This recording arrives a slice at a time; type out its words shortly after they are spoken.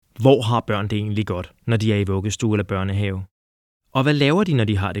Hvor har børn det egentlig godt, når de er i vuggestue eller børnehave? Og hvad laver de, når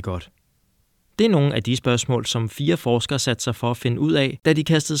de har det godt? Det er nogle af de spørgsmål, som 4 forskere satte sig for at finde ud af, da de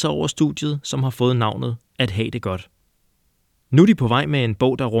kastede sig over studiet, som har fået navnet At have det godt. Nu er de på vej med en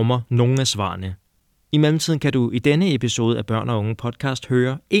bog, der rummer nogle af svarene. I mellemtiden kan du i denne episode af Børn og Unge podcast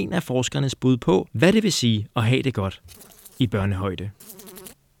høre en af forskernes bud på, hvad det vil sige at have det godt i børnehøjde.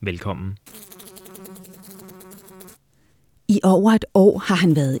 Velkommen. I over et år har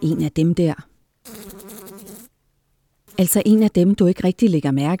han været en af dem der. Altså en af dem, du ikke rigtig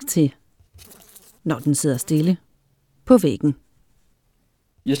lægger mærke til, når den sidder stille på væggen.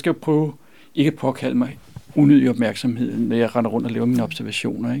 Jeg skal prøve ikke at påkalde mig unødig opmærksomhed, når jeg render rundt og laver mine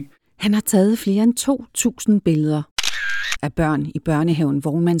observationer. Ikke? Han har taget flere end 2.000 billeder af børn i børnehaven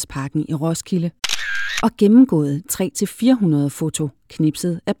Vognmandsparken i Roskilde og gennemgået 300-400 foto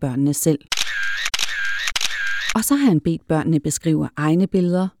knipset af børnene selv. Og så har han bedt børnene beskrive egne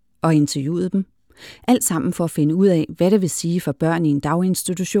billeder og interviewet dem. Alt sammen for at finde ud af, hvad det vil sige for børn i en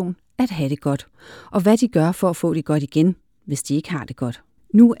daginstitution at have det godt, og hvad de gør for at få det godt igen, hvis de ikke har det godt.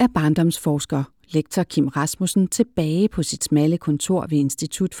 Nu er barndomsforsker lektor Kim Rasmussen tilbage på sit smalle kontor ved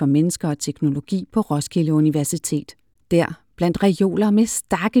Institut for Mennesker og Teknologi på Roskilde Universitet. Der, blandt reoler med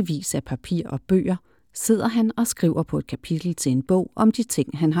stakkevis af papir og bøger, sidder han og skriver på et kapitel til en bog om de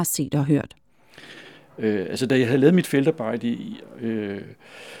ting, han har set og hørt. Da jeg havde lavet mit feltarbejde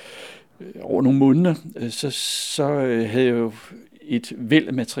over nogle måneder, så havde jeg jo et væld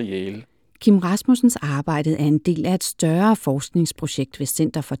af materiale. Kim Rasmussens arbejde er en del af et større forskningsprojekt ved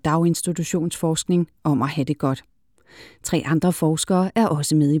Center for Daginstitutionsforskning om at have det godt. 3 andre forskere er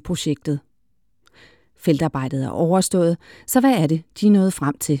også med i projektet. Feltarbejdet er overstået, så hvad er det, de er nået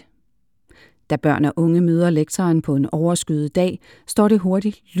frem til? Da børn og unge møder lektoren på en overskyet dag, står det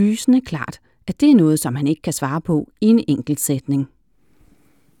hurtigt lysende klart, at det er noget, som han ikke kan svare på i en enkelt sætning.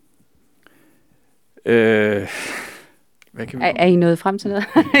 Er I nået frem til noget?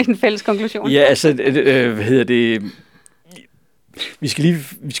 En fælles konklusion? Ja, Vi skal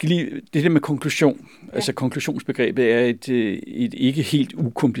lige det der med konklusion. Ja. Altså konklusionsbegrebet er et ikke helt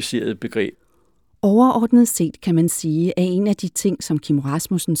ukompliceret begreb. Overordnet set kan man sige, at en af de ting, som Kim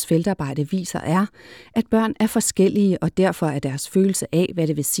Rasmussens feltarbejde viser, er, at børn er forskellige, og derfor er deres følelse af, hvad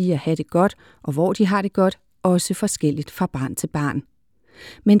det vil sige at have det godt, og hvor de har det godt, også forskelligt fra barn til barn.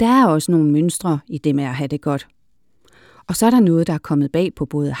 Men der er også nogle mønstre i det med at have det godt. Og så er der noget, der er kommet bag på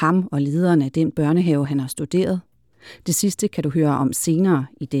både ham og lederen af den børnehave, han har studeret. Det sidste kan du høre om senere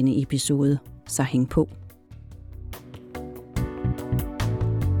i denne episode, så hæng på.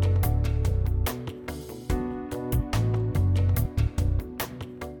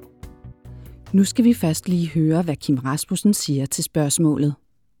 Nu skal vi først lige høre, hvad Kim Rasmussen siger til spørgsmålet.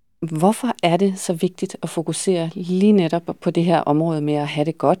 Hvorfor er det så vigtigt at fokusere lige netop på det her område med at have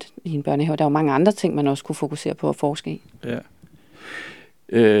det godt i en børnehave? Der er jo mange andre ting, man også kunne fokusere på at forske i. Ja.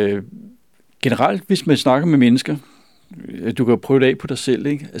 Generelt, hvis man snakker med mennesker, du kan prøve det af på dig selv,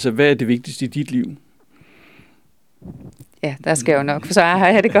 ikke? Altså, hvad er det vigtigste i dit liv? Ja, der skal jeg jo nok, for så har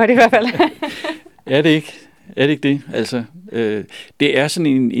jeg det godt i hvert fald. Er det ikke det? Altså, det er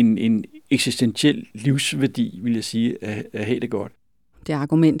sådan en eksistentiel livsværdi, vil jeg sige, at have det godt. Det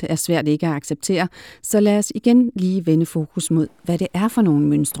argument er svært ikke at acceptere, så lad os igen lige vende fokus mod, hvad det er for nogle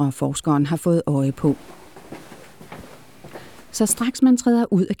mønstre, forskeren har fået øje på. Så straks man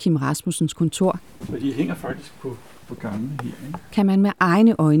træder ud af Kim Rasmussens kontor, og de hænger faktisk på gangene her, ikke? Kan man med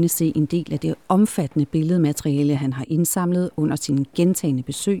egne øjne se en del af det omfattende billedmateriale, han har indsamlet under sine gentagne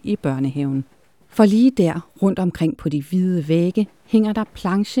besøg i børnehaven. For lige der, rundt omkring på de hvide vægge, hænger der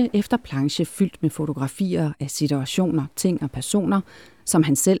planche efter planche fyldt med fotografier af situationer, ting og personer, som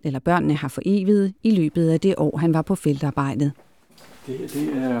han selv eller børnene har foreviget i løbet af det år, han var på feltarbejdet. Det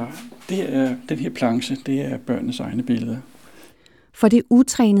er den her planche, det er børnenes egne billeder. For det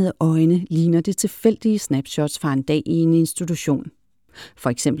utrænede øjne ligner det tilfældige snapshots fra en dag i en institution. For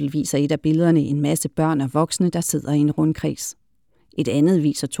eksempel viser et af billederne en masse børn og voksne, der sidder i en rundkreds. Et andet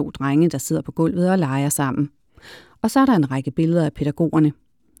viser 2 drenge, der sidder på gulvet og leger sammen. Og så er der en række billeder af pædagogerne.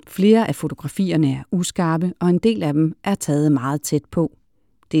 Flere af fotografierne er uskarpe, og en del af dem er taget meget tæt på.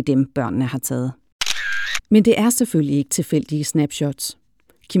 Det er dem, børnene har taget. Men det er selvfølgelig ikke tilfældige snapshots.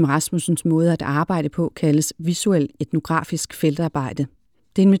 Kim Rasmussens måde at arbejde på kaldes visuel etnografisk feltarbejde.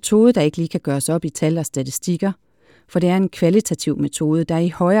 Det er en metode, der ikke lige kan gøres op i tal og statistikker, for det er en kvalitativ metode, der i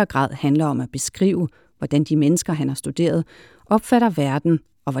højere grad handler om at beskrive, hvordan de mennesker, han har studeret, opfatter verden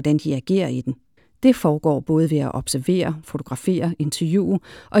og hvordan de agerer i den. Det foregår både ved at observere, fotografere, interviewe,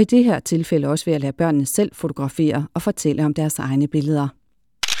 og i det her tilfælde også ved at lade børnene selv fotografere og fortælle om deres egne billeder.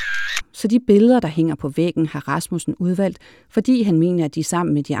 så de billeder, der hænger på væggen, har Rasmussen udvalgt, fordi han mener, at de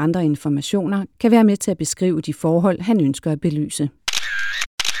sammen med de andre informationer kan være med til at beskrive de forhold, han ønsker at belyse.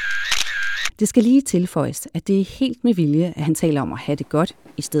 Det skal lige tilføjes, at det er helt med vilje, at han taler om at have det godt,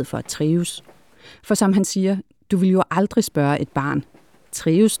 i stedet for at trives. For som han siger, du vil jo aldrig spørge et barn,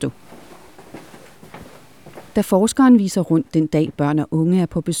 trives du? Da forskeren viser rundt den dag børn og unge er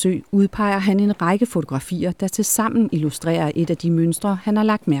på besøg, udpeger han en række fotografier, der tilsammen illustrerer et af de mønstre, han har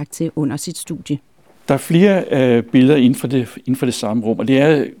lagt mærke til under sit studie. Der er flere billeder inden for det samme rum, og det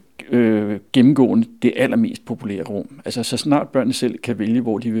er gennemgående det allermest populære rum. Altså så snart børnene selv kan vælge,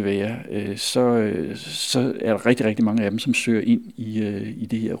 hvor de vil være, så er der rigtig, rigtig mange af dem, som søger ind i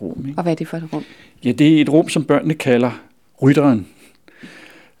det her rum. Ikke? Og hvad er det for et rum? Ja, det er et rum, som børnene kalder rytteren.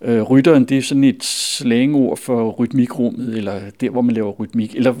 Rytteren, det er sådan et slangord for rytmikrummet, eller der, hvor man laver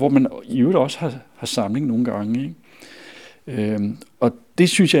rytmik, eller hvor man i øvrigt også har samling nogle gange. Ikke? Og det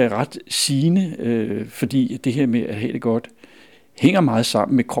synes jeg er ret sigende, fordi det her med at have det godt, hænger meget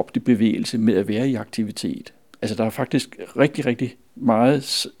sammen med kropslig bevægelse, med at være i aktivitet. Altså der er faktisk rigtig, rigtig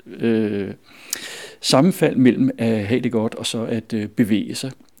meget sammenfald mellem at have det godt og så at bevæge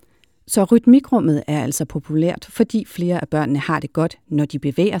sig. Så rytmikrummet er altså populært, fordi flere af børnene har det godt, når de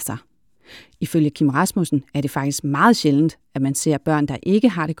bevæger sig. Ifølge Kim Rasmussen er det faktisk meget sjældent, at man ser børn, der ikke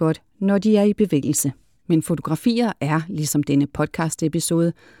har det godt, når de er i bevægelse. Men fotografier er, ligesom denne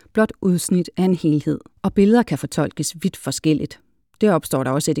podcast-episode, blot udsnit af en helhed, og billeder kan fortolkes vidt forskelligt. Det opstår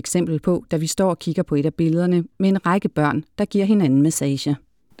der også et eksempel på, da vi står og kigger på et af billederne med en række børn, der giver hinanden massage.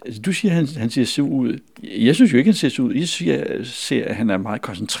 Altså, du siger, at han ser sur ud. Jeg synes jo ikke, han ser sur ud. Jeg ser, at han er meget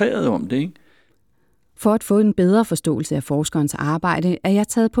koncentreret om det, ikke? For at få en bedre forståelse af forskerens arbejde, er jeg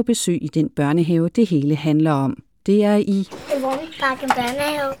taget på besøg i den børnehave, det hele handler om. Det er i Vormersparken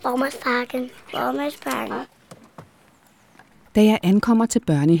børnehave, Vormersparken. Da jeg ankommer til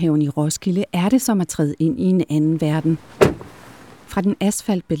børnehaven i Roskilde, er det som at træde ind i en anden verden. Fra den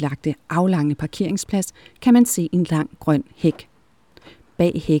asfaltbelagte, aflange parkeringsplads kan man se en lang grøn hæk.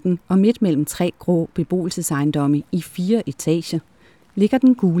 Bag hækken og midt mellem 3 grå beboelsesejendomme i 4 etager ligger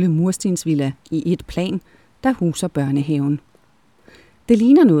den gule murstensvilla i et plan, der huser børnehaven. Det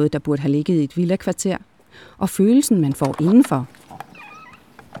ligner noget, der burde have ligget i et villakvarter, og følelsen, man får indenfor,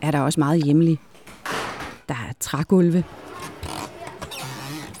 er der også meget hjemlig. Der er trægulve,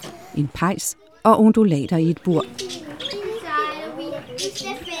 en pejs og undulater i et bur.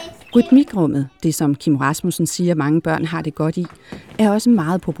 Rytmikrummet, det som Kim Rasmussen siger, mange børn har det godt i, er også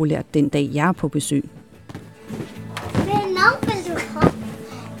meget populært den dag, jeg er på besøg. Hvornår vil du komme?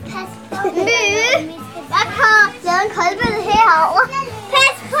 Pas på. Jeg kan lave en koldbøtte herovre.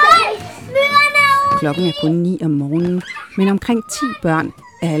 Pas på! Myrerne! Klokken er kun 9 om morgenen, men omkring 10 børn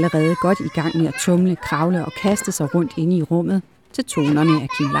er allerede godt i gang med at tumle, kravle og kaste sig rundt inde i rummet til tonerne af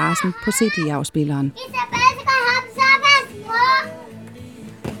Kim Larsen på CD-afspilleren.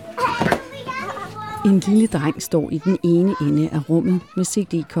 En lille dreng står i den ene ende af rummet med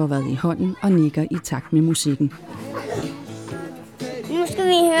CD-coveret i hånden og nikker i takt med musikken. Nu skal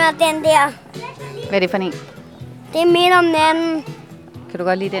vi høre den der. Hvad er det for en? Det er midt om natten. Kan du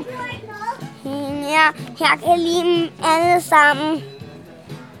godt lide den? Ja, her kan jeg lide dem alle sammen.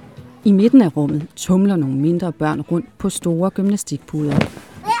 I midten af rummet tumler nogle mindre børn rundt på store gymnastikpuder.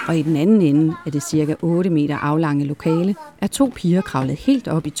 Og i den anden ende af det cirka 8 meter aflange lokale er 2 piger kravlet helt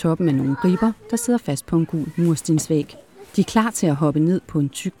op i toppen af nogle ribber, der sidder fast på en gul murstensvæg. De er klar til at hoppe ned på en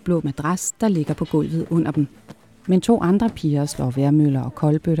tyk blå madras, der ligger på gulvet under dem. Men 2 andre piger slår vejrmøller og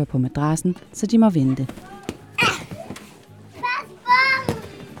koldbøtter på madrassen, så de må vente.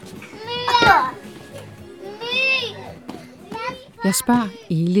 Jeg spørger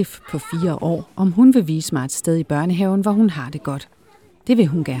Elif på 4 år, om hun vil vise mig et sted i børnehaven, hvor hun har det godt. Det vil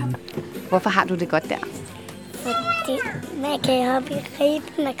hun gerne. Hvorfor har du det godt der? Fordi man kan hoppe i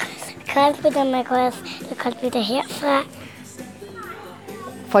ribben, man kan koldbøtter, man kan også koldbøtter herfra.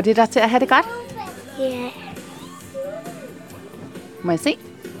 Får det dig til at have det godt? Ja. Må jeg se?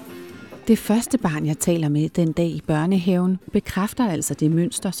 Det første barn, jeg taler med den dag i børnehaven, bekræfter altså det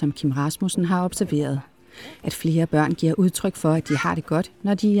mønster, som Kim Rasmussen har observeret. At flere børn giver udtryk for, at de har det godt,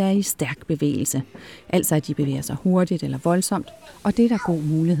 når de er i stærk bevægelse. Altså at de bevæger sig hurtigt eller voldsomt, og det er der god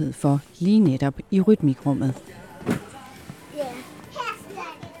mulighed for lige netop i rytmikrummet.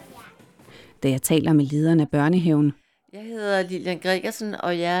 Da jeg taler med lederen af børnehaven, jeg hedder Lilian Gregersen,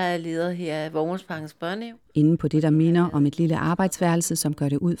 og jeg er leder her af Vormersparkens børnehave. Inde på det, der minder om et lille arbejdsværelse, som gør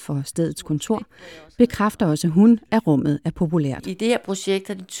det ud for stedets kontor, bekræfter også hun, at rummet er populært. I det her projekt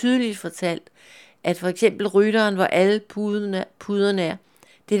har de tydeligt fortalt, at for eksempel rytteren, hvor alle puderne er,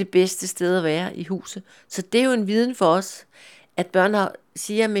 det er det bedste sted at være i huset. Så det er jo en viden for os, at børn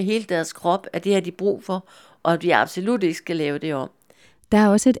siger med hele deres krop, at det har de brug for, og at vi absolut ikke skal lave det om. Der er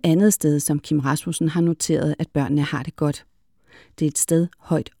også et andet sted, som Kim Rasmussen har noteret, at børnene har det godt. Det er et sted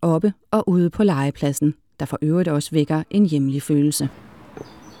højt oppe og ude på legepladsen, der for øvrigt også vækker en hjemlig følelse.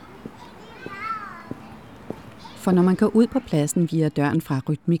 For når man går ud på pladsen via døren fra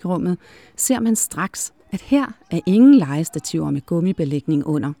rytmikrummet, ser man straks, at her er ingen legestativer med gummibelægning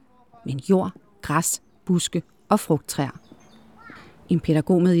under, men jord, græs, buske og frugttræer. En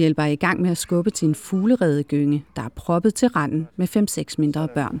pædagogmedhjælper er i gang med at skubbe til en fugleredegynge, der er proppet til randen med 5-6 mindre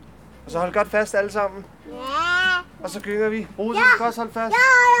børn. Og så hold godt fast alle sammen. Ja. Og så gynger vi. Rose, du skal også holde fast.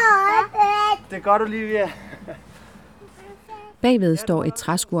 Det er godt, Olivia. Bagved står et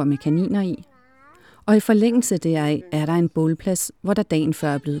træskur med kaniner i, og i forlængelse deraf er der en bålplads, hvor der dagen før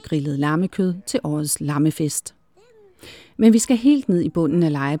er blevet grillet lammekød til årets lammefest. Men vi skal helt ned i bunden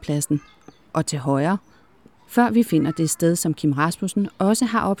af legepladsen, og til højre, før vi finder det sted, som Kim Rasmussen også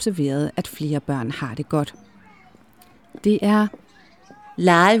har observeret, at flere børn har det godt. Det er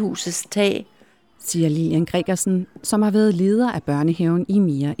Legehusets tag, siger Lilian Gregersen, som har været leder af børnehaven i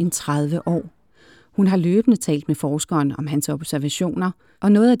mere end 30 år. Hun har løbende talt med forskeren om hans observationer,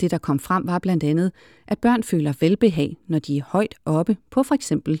 og noget af det, der kom frem, var blandt andet, at børn føler velbehag, når de er højt oppe på for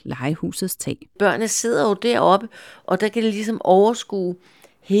eksempel legehusets tag. børnene sidder jo deroppe, og der kan de ligesom overskue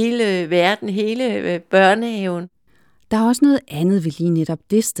hele verden, hele børnehaven. Der er også noget andet ved lige netop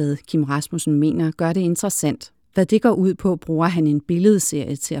det sted, Kim Rasmussen mener gør det interessant. Hvad det går ud på, bruger han en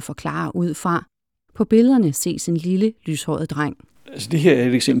billedserie til at forklare ud fra. På billederne ses en lille, lyshåret dreng. Altså det her er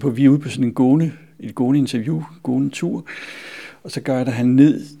et eksempel på, at vi er ude på sådan et gående interview, gående tur, og så guider han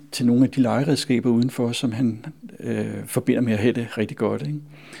ned til nogle af de legeredskaber udenfor, som han forbinder med at have det rigtig godt. Ikke?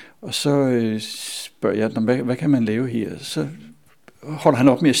 Og så spørger jeg, hvad kan man lave her? Så holder han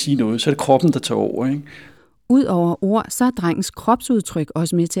op med at sige noget, så er det kroppen, der tager over. Ikke? Udover ord, så er drengens kropsudtryk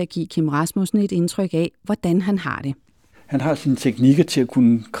også med til at give Kim Rasmussen et indtryk af, hvordan han har det. Han har sine teknikker til at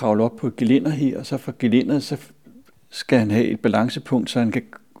kunne kravle op på et gelænder her, og så fra gelænderet, så skal han have et balancepunkt, så han kan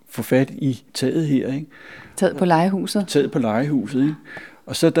få fat i taget her. Ikke? Taget på legehuset? Taget på legehuset. Ikke?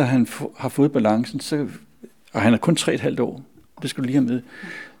 Og så da han har fået balancen, og han er kun 3,5 år, det skal du lige have med,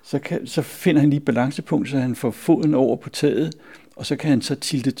 så finder han lige et balancepunkt, så han får foden over på taget, og så kan han så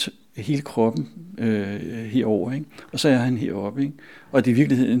tilte hele kroppen herover, ikke? Og så er han heroppe. Ikke? Og det er i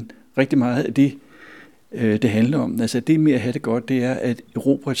virkeligheden rigtig meget af det, det handler om. Altså det med at have det godt, det er at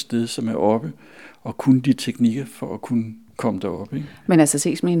erobre et sted, som er oppe, og kunne de teknikker for at kunne komme derop. Ikke? Men altså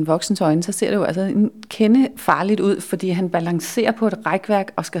ses med en voksens øjne, så ser det jo altså en kende farligt ud, fordi han balancerer på et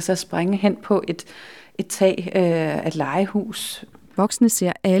rækværk og skal så springe hen på et tag af et legehus. Voksne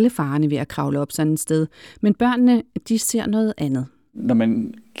ser alle farerne ved at kravle op sådan et sted, men børnene, de ser noget andet. Når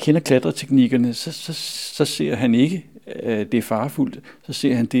man kender klatreteknikkerne, så ser han ikke, at det er farefuldt. Så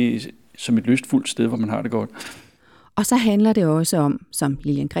ser han det som et lystfuldt sted, hvor man har det godt. Og så handler det også om, som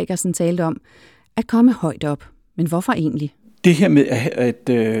Lilian Gregersen talte om, at komme højt op. Men hvorfor egentlig? Det her med, at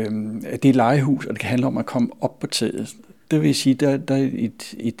det er et legehus, og det kan handle om at komme op på taget, det vil sige, der er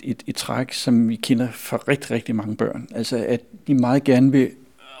et træk, som vi kender fra rigtig, rigtig mange børn. Altså, at de meget gerne vil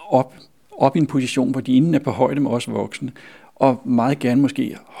op i en position, hvor de inden er på højde med os voksne, og meget gerne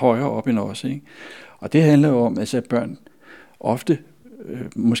måske højere op end os. Ikke? Og det handler jo om, altså, at børn ofte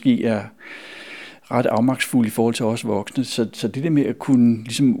måske er ret afmagtsfulde i forhold til os voksne. Så det der med at kunne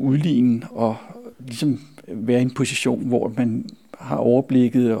ligesom udligne og ligesom være i en position, hvor man har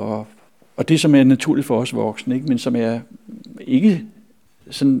overblikket, og det, som er naturligt for os voksne, ikke? Men som er ikke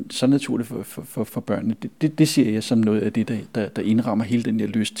så naturligt for børnene, det ser jeg som noget af det, der indrammer hele den der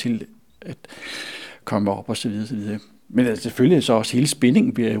lyst til at komme op og så videre, så videre. Men altså, selvfølgelig er så også hele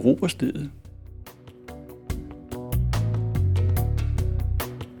spændingen ved at erobre stedet.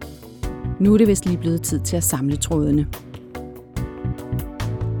 Nu er det vist lige blevet tid til at samle trådene.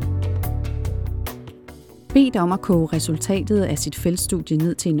 Bedt om at koge resultatet af sit feltstudie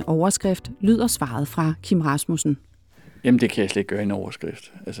ned til en overskrift, lyder svaret fra Kim Rasmussen. Jamen, det kan jeg slet ikke gøre i en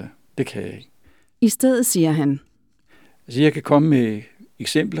overskrift. Altså, det kan jeg ikke. I stedet siger han, altså, jeg kan komme med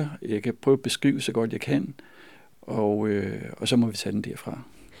eksempler, jeg kan prøve at beskrive så godt jeg kan, og så må vi tage den derfra.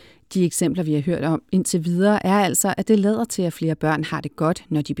 De eksempler, vi har hørt om indtil videre, er altså, at det lader til, at flere børn har det godt,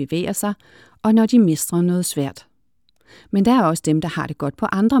 når de bevæger sig, og når de mestrer noget svært. Men der er også dem, der har det godt på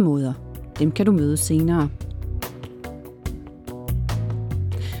andre måder. Dem kan du møde senere.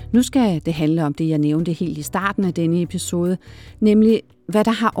 Nu skal det handle om det, jeg nævnte helt i starten af denne episode, nemlig hvad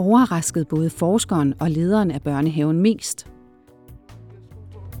der har overrasket både forskeren og lederen af børnehaven mest.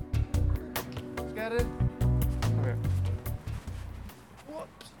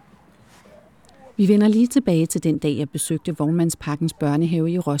 Vi vender lige tilbage til den dag, jeg besøgte Vognmandsparkens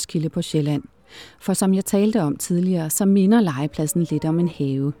børnehave i Roskilde på Sjælland. For som jeg talte om tidligere, så minder legepladsen lidt om en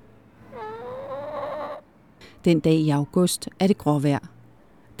have. Den dag i august er det gråvejr.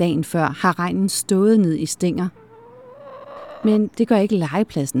 Dagen før har regnen stået ned i stænger. Men det gør ikke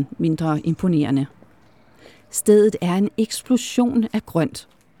legepladsen mindre imponerende. Stedet er en eksplosion af grønt.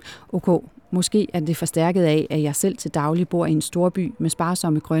 Okay, måske er det forstærket af, at jeg selv til daglig bor i en storby med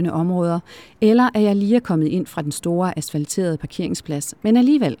sparsomme grønne områder, eller at jeg lige er kommet ind fra den store asfalterede parkeringsplads. Men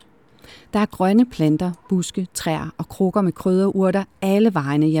alligevel. Der er grønne planter, buske, træer og krukker med krydderurter alle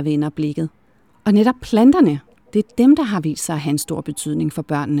vejene, jeg vender blikket. Og netop planterne, det er dem, der har vist sig at have en stor betydning for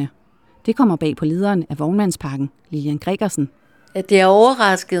børnene. Det kommer bag på lederen af Vognmandsparken, Lilian Gregersen. Det har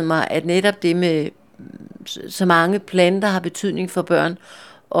overrasket mig, at netop det med så mange planter har betydning for børn.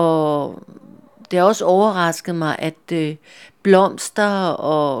 Og det har også overrasket mig, at blomster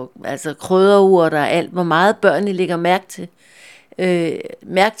og altså krydderurter og alt, hvor meget børnene lægger mærke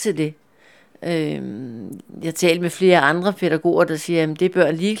til det. Jeg talte med flere andre pædagoger, der siger, at det er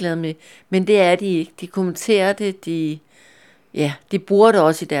børn ligeglade med, men det er de ikke. De kommenterer det, de bruger det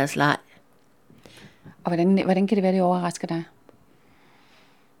også i deres leg. Og hvordan kan det være, det overrasker dig?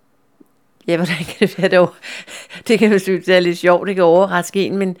 Ja, hvordan kan det være, det kan jeg synes, det er lidt sjovt, det kan overraske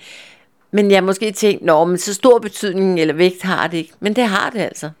en, men jeg har måske tænkt, men så stor betydning eller vægt har det ikke, men det har det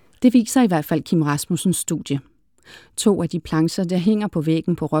altså. Det viser i hvert fald Kim Rasmussens studie. 2 af de plancher, der hænger på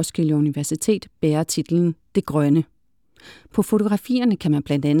væggen på Roskilde Universitet, bærer titlen Det Grønne. På fotografierne kan man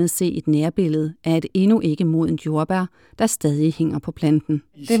blandt andet se et nærbillede af et endnu ikke modent jordbær, der stadig hænger på planten.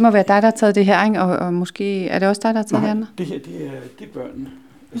 Det må være dig, der har taget det her, ikke? Og måske er det også dig, der har taget det andet? Det her det er børnene.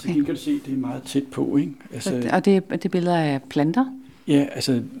 Altså, okay. Kan du se, det er meget tæt på, ikke? Altså, og det er billeder af planter? Ja,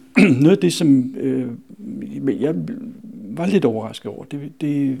 altså noget af det, som jeg var lidt overrasket over, det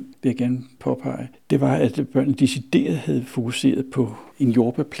vil jeg gerne påpege, det var, at børnene decideret havde fokuseret på en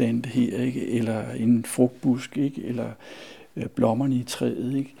jordbærplante her, ikke? Eller en frugtbusk, ikke? Eller blommerne i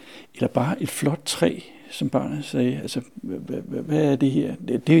træet, ikke? Eller bare et flot træ, som barnet sagde. Altså, hvad er det her?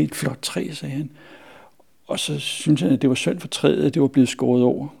 Det er et flot træ, sagde han. Og så synes han, at det var synd for træet, at det var blevet skåret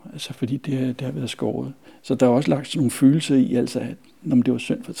over, altså fordi det har været skåret. Så der er også lagt sådan nogle følelser i, altså at det var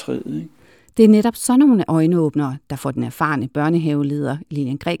synd for træet. Ikke? Det er netop sådan nogle øjenåbnere, der får den erfarne børnehaveleder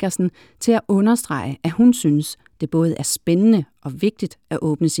Lilian Gregersen til at understrege, at hun synes, det både er spændende og vigtigt at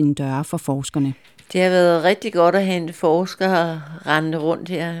åbne sine døre for forskerne. Det har været rigtig godt at hente forskere rendende rundt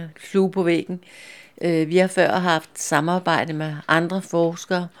her, flue på væggen. Vi har før haft samarbejde med andre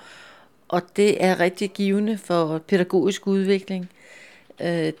forskere, og det er rigtig givende for pædagogisk udvikling.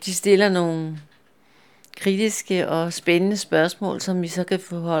 De stiller nogle kritiske og spændende spørgsmål, som vi så kan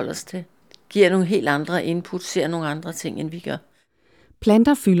forholde os til. Giver nogle helt andre input, ser nogle andre ting, end vi gør.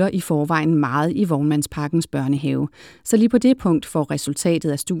 Planter fylder i forvejen meget i Vognmandsparkens børnehave, så lige på det punkt får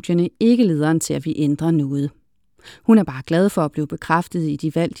resultatet af studierne ikke lederen til at vi ændrer noget. Hun er bare glad for at blive bekræftet i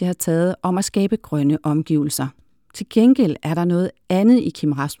de valg, de har taget om at skabe grønne omgivelser. Til gengæld er der noget andet i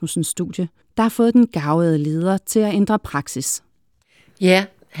Kim Rasmussens studie, der har fået den garvede leder til at ændre praksis. Ja,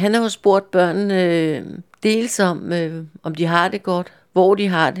 han har jo spurgt børnene dels om de har det godt, hvor de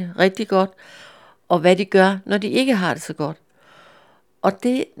har det rigtig godt, og hvad de gør, når de ikke har det så godt. Og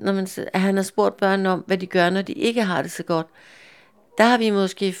det, han har spurgt børnene om, hvad de gør, når de ikke har det så godt, der har vi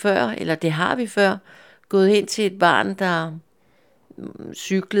måske før, eller det har vi før, gået hen til et barn, der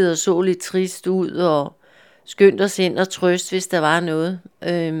cyklede og så lidt trist ud, og skyndt os ind og trøst, hvis der var noget,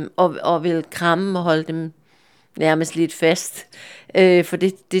 og ville kramme og holde dem nærmest lidt fast, for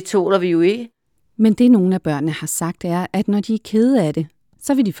det tåler vi jo ikke. Men det nogle af børnene har sagt er, at når de er kede af det,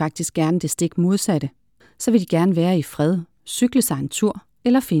 så vil de faktisk gerne det stik modsatte. Så vil de gerne være i fred, cykle sig en tur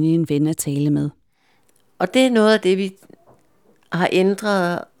eller finde en ven at tale med. Og det er noget af det, vi har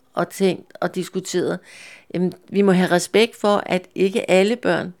ændret og tænkt og diskuteret. Jamen, vi må have respekt for, at ikke alle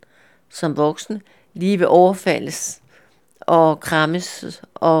børn som voksne lige vil overfaldes og krammes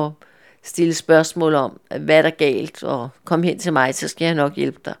og stille spørgsmål om, hvad der er galt, og kom hen til mig, så skal jeg nok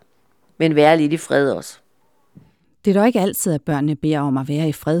hjælpe dig. Men være lidt i fred også. Det er dog ikke altid, at børnene beder om at være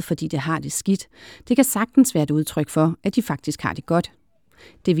i fred, fordi de har det skidt. Det kan sagtens være et udtryk for, at de faktisk har det godt.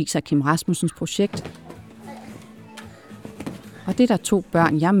 Det viser Kim Rasmussens projekt. Og det er der 2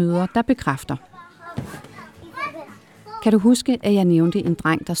 børn, jeg møder, der bekræfter. Kan du huske, at jeg nævnte en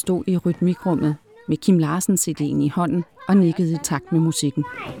dreng, der stod i rytmikrummet med Kim Larsens CD'en i hånden og nikkede i takt med musikken?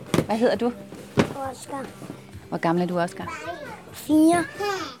 Hvad hedder du? Oscar. Hvor gammel er du, Oscar? 4.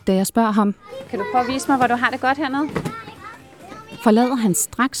 Da jeg spørger ham, kan du prøve at vise mig, hvor du har det godt hernede? Forlader han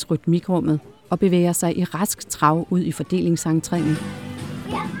straks rytmikrummet og bevæger sig i rask trav ud i fordelingsentréen.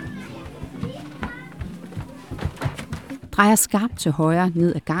 drejer skarpt til højre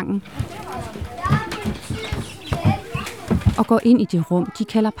ned ad gangen og går ind i det rum, de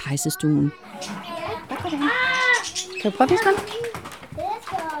kalder pejsestuen. Kan du prøve at vise mig?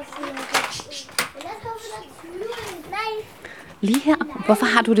 Lige her? Hvorfor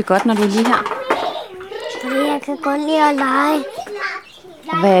har du det godt, når du er lige her? Fordi jeg kan godt lide at lege.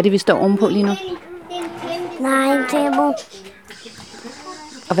 Og hvad er det, vi står ovenpå lige nu? Nej, en tabo.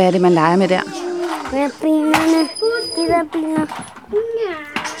 Og hvad er det, man leger med der? Med bilerne. De der biler.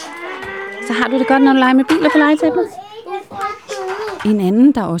 Så har du det godt, når du leger med biler på legetæppet? En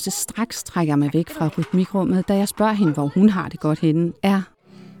anden, der også straks trækker mig væk fra rytmikrummet, da jeg spørger hende, hvor hun har det godt henne, er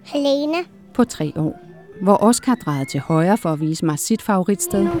Helena. På 3 år, hvor Oscar drejede til højre for at vise mig sit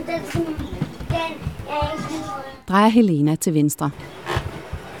favoritsted, drejer Helena til venstre.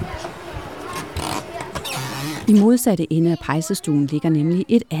 I modsatte ende af pejsestuen ligger nemlig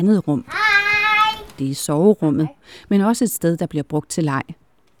et andet rum. Det er soverummet, men også et sted, der bliver brugt til leg.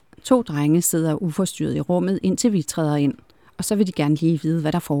 2 drenge sidder uforstyrret i rummet, indtil vi træder ind, og så vil de gerne lige vide,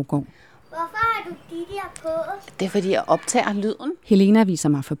 hvad der foregår. Hvorfor har du de der på? Det er, fordi jeg optager lyden. Helena viser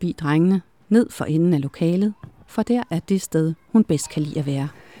mig forbi drengene, ned for enden af lokalet, for der er det sted, hun bedst kan lide at være.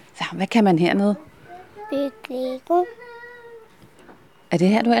 Så hvad kan man hernede? Bygge Lego. Er det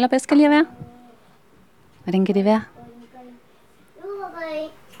her, du allerbedst kan lide at være? Hvordan kan det være?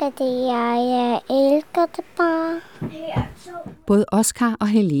 Fordi jeg elsker det bare. Både Oscar og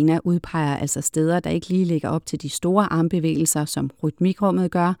Helena udpeger altså steder, der ikke lige ligger op til de store armbevægelser, som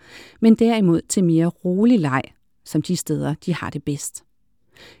rytmikrummet gør, men derimod til mere rolig leg, som de steder, de har det bedst.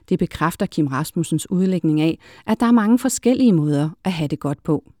 Det bekræfter Kim Rasmussens udlægning af, at der er mange forskellige måder at have det godt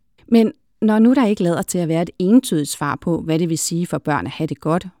på. Men når nu der ikke lader til at være et entydigt svar på, hvad det vil sige for børn at have det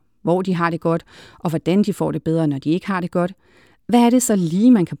godt, hvor de har det godt, og hvordan de får det bedre, når de ikke har det godt, hvad er det så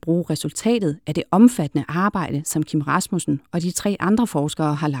lige, man kan bruge resultatet af det omfattende arbejde, som Kim Rasmussen og de 3 andre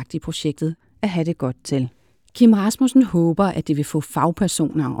forskere har lagt i projektet, at have det godt til? Kim Rasmussen håber, at det vil få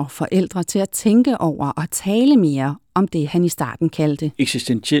fagpersoner og forældre til at tænke over og tale mere om det, han i starten kaldte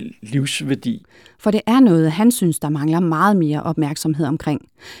Eksistentiel livsværdi. For det er noget, han synes, der mangler meget mere opmærksomhed omkring.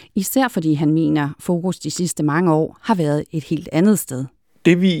 Især fordi han mener, fokus de sidste mange år har været et helt andet sted.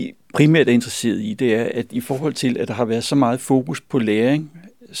 Det vi primært er interesseret i, det er, at i forhold til, at der har været så meget fokus på læring,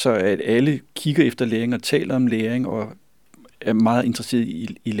 så at alle kigger efter læring og taler om læring og er meget interesseret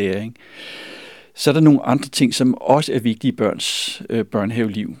i læring, så er der nogle andre ting, som også er vigtige i børns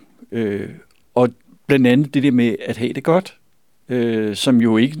børnehaveliv. Og blandt andet det der med at have det godt, som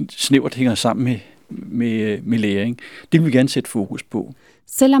jo ikke snævert hænger sammen med læring. Det vil vi gerne sætte fokus på.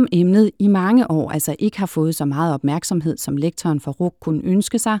 Selvom emnet i mange år altså ikke har fået så meget opmærksomhed, som lektoren for RUC kunne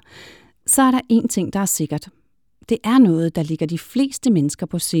ønske sig, så er der en ting, der er sikkert. Det er noget, der ligger de fleste mennesker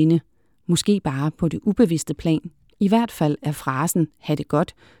på sinde. Måske bare på det ubevidste plan. I hvert fald er frasen "have det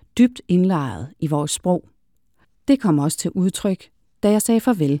godt" dybt indlejret i vores sprog. Det kom også til udtryk, da jeg sagde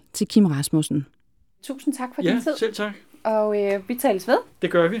farvel til Kim Rasmussen. Tusind tak for din tid. Ja, selv tak. Og vi tales ved.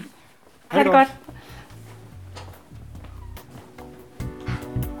 Det gør vi. Ha' det godt.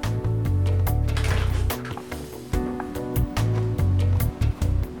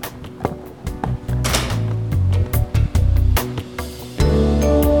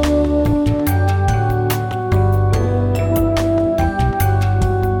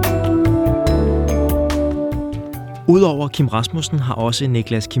 Udover Kim Rasmussen har også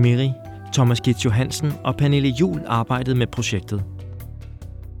Niklas Kimiri, Thomas Gitz Johansen og Pernille Juhl arbejdet med projektet.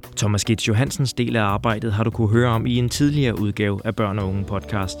 Thomas Gitz Johansens del af arbejdet har du kunne høre om i en tidligere udgave af Børn og Unge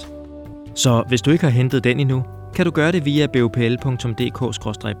podcast. Så hvis du ikke har hentet den endnu, kan du gøre det via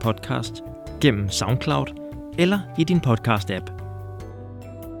bopl.dk/podcast, gennem SoundCloud eller i din podcast-app.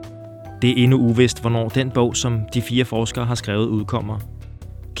 Det er endnu uvist, hvornår den bog, som de 4 forskere har skrevet, udkommer.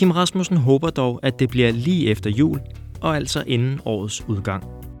 Kim Rasmussen håber dog, at det bliver lige efter jul, og altså inden årets udgang.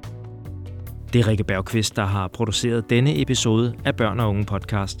 Det er Rikke Bergqvist, der har produceret denne episode af Børn og Unge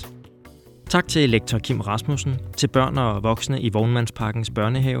podcast. Tak til lektor Kim Rasmussen, til børn og voksne i Vognmandsparkens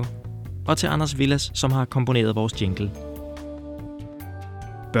børnehave, og til Anders Villas, som har komponeret vores jingle.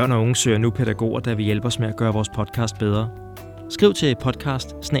 Børn og Unge søger nu pædagoger, der vil hjælpe os med at gøre vores podcast bedre. Skriv til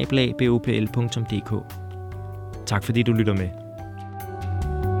podcast@bopl.dk. Tak fordi du lytter med.